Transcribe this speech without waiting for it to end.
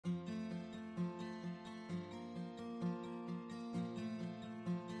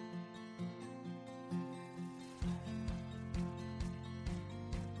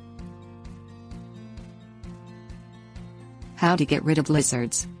How to get rid of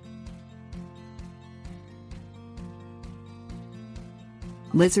lizards.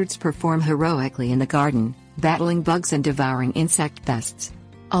 Lizards perform heroically in the garden, battling bugs and devouring insect pests.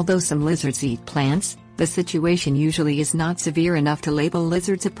 Although some lizards eat plants, the situation usually is not severe enough to label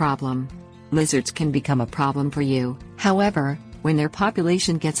lizards a problem. Lizards can become a problem for you, however, when their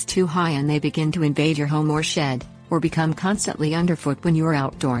population gets too high and they begin to invade your home or shed, or become constantly underfoot when you are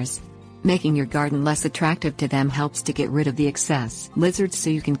outdoors. Making your garden less attractive to them helps to get rid of the excess lizards so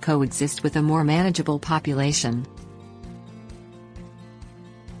you can coexist with a more manageable population.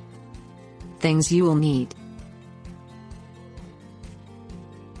 Things you will need: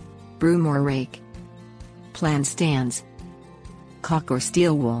 broom or rake, plant stands, caulk or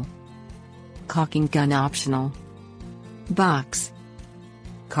steel wool, caulking gun optional, box,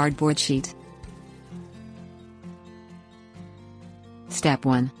 cardboard sheet. Step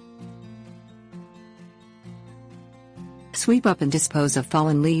 1. Sweep up and dispose of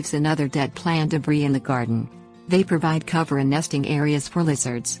fallen leaves and other dead plant debris in the garden. They provide cover and nesting areas for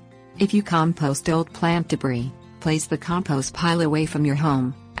lizards. If you compost old plant debris, place the compost pile away from your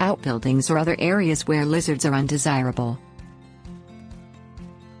home, outbuildings or other areas where lizards are undesirable.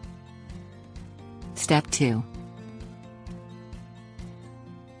 Step 2.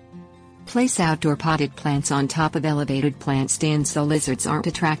 Place outdoor potted plants on top of elevated plant stands so lizards aren't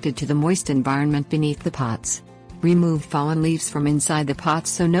attracted to the moist environment beneath the pots. Remove fallen leaves from inside the pots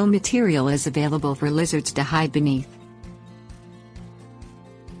so no material is available for lizards to hide beneath.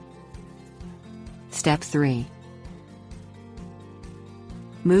 Step 3.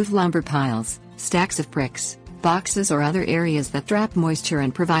 Move lumber piles, stacks of bricks, boxes or other areas that trap moisture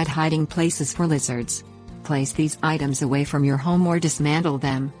and provide hiding places for lizards. Place these items away from your home or dismantle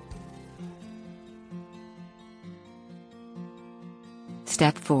them.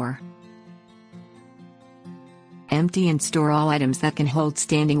 Step 4. Empty and store all items that can hold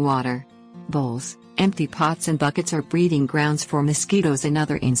standing water. Bowls, empty pots and buckets are breeding grounds for mosquitoes and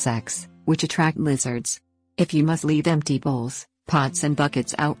other insects, which attract lizards. If you must leave empty bowls, pots and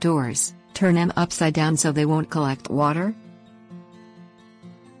buckets outdoors, turn them upside down so they won't collect water.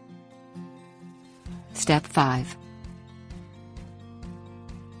 Step 5.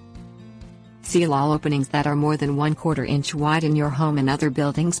 Seal all openings that are more than 1/4 inch wide in your home and other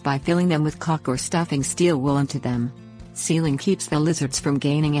buildings by filling them with caulk or stuffing steel wool into them. Sealing keeps the lizards from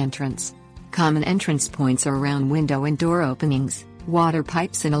gaining entrance. Common entrance points are around window and door openings, water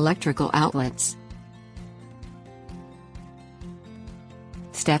pipes and electrical outlets.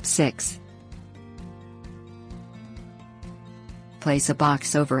 Step 6. Place a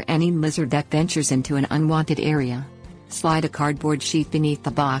box over any lizard that ventures into an unwanted area. Slide a cardboard sheet beneath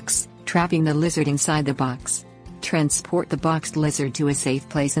the box, trapping the lizard inside the box. Transport the boxed lizard to a safe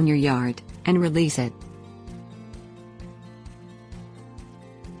place in your yard, and release it.